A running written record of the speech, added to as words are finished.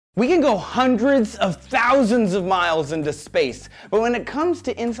We can go hundreds of thousands of miles into space, but when it comes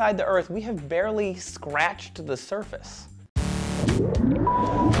to inside the Earth, we have barely scratched the surface.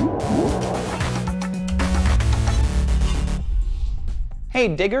 Hey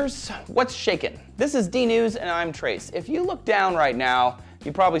diggers, what's shaking? This is D-News and I'm Trace. If you look down right now,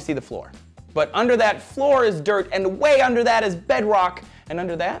 you probably see the floor. But under that floor is dirt, and way under that is bedrock, and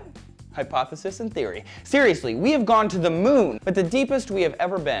under that, hypothesis and theory. Seriously, we have gone to the moon, but the deepest we have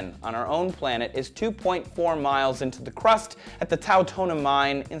ever been on our own planet is 2.4 miles into the crust at the Tautona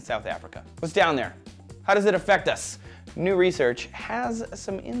mine in South Africa. What's down there? How does it affect us? New research has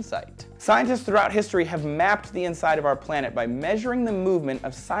some insight. Scientists throughout history have mapped the inside of our planet by measuring the movement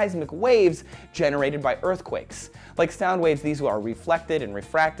of seismic waves generated by earthquakes. Like sound waves, these are reflected and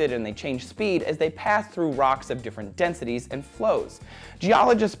refracted, and they change speed as they pass through rocks of different densities and flows.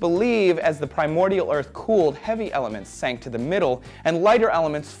 Geologists believe as the primordial Earth cooled, heavy elements sank to the middle and lighter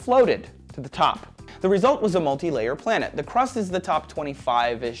elements floated to the top. The result was a multi-layer planet. The crust is the top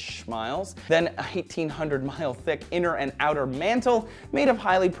 25-ish miles, then a 1,800-mile thick inner and outer mantle made of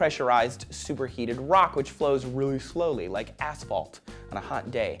highly pressurized, superheated rock which flows really slowly, like asphalt on a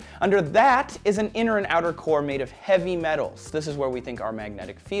hot day. Under that is an inner and outer core made of heavy metals. This is where we think our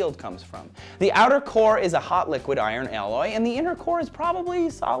magnetic field comes from. The outer core is a hot liquid iron alloy, and the inner core is probably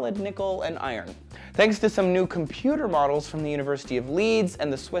solid nickel and iron. Thanks to some new computer models from the University of Leeds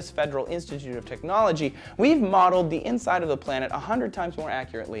and the Swiss Federal Institute of Technology, we've modeled the inside of the planet 100 times more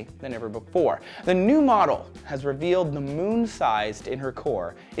accurately than ever before. The new model has revealed the moon-sized inner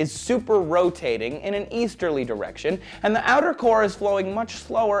core is super rotating in an easterly direction, and the outer core is flowing much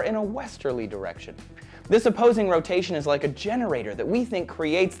slower in a westerly direction. This opposing rotation is like a generator that we think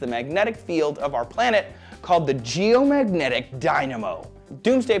creates the magnetic field of our planet, called the geomagnetic dynamo.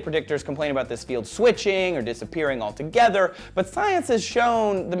 Doomsday predictors complain about this field switching or disappearing altogether, but science has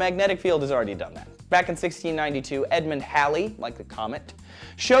shown the magnetic field has already done that. Back in 1692, Edmund Halley, like the comet,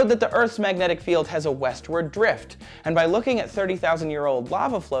 showed that the Earth's magnetic field has a westward drift, and by looking at 30,000-year-old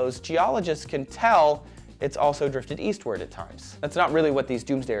lava flows, geologists can tell it's also drifted eastward at times. That's not really what these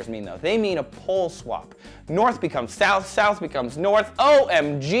doomsdayers mean though. They mean a pole swap. North becomes south, south becomes north.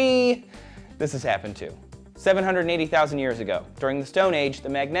 OMG! This has happened too. 780,000 years ago, during the Stone Age, the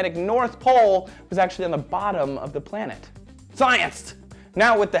magnetic North Pole was actually on the bottom of the planet. Science!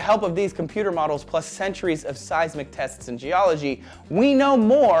 Now, with the help of these computer models plus centuries of seismic tests in geology, we know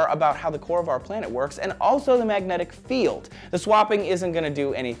more about how the core of our planet works and also the magnetic field. The swapping isn't going to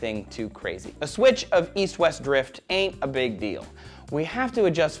do anything too crazy. A switch of east-west drift ain't a big deal. We have to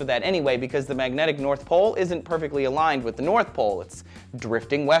adjust for that anyway because the magnetic North Pole isn't perfectly aligned with the North Pole. It's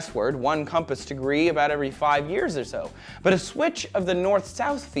drifting westward 1 compass degree about every 5 years or so. But a switch of the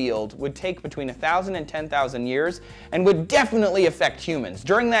north-south field would take between 1,000 and 10,000 years and would definitely affect humans.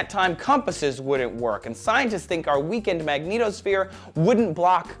 During that time, compasses wouldn't work, and scientists think our weakened magnetosphere wouldn't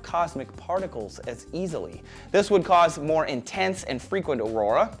block cosmic particles as easily. This would cause more intense and frequent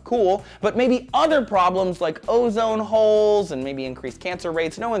aurora, cool, but maybe other problems like ozone holes and maybe increased cancer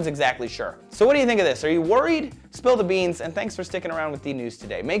rates. No one's exactly sure. So what do you think of this? Are you worried? Spill the beans, and thanks for sticking around with D-News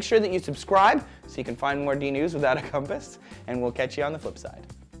today. Make sure that you subscribe so you can find more D-News without a compass, and we'll catch you on the flip side.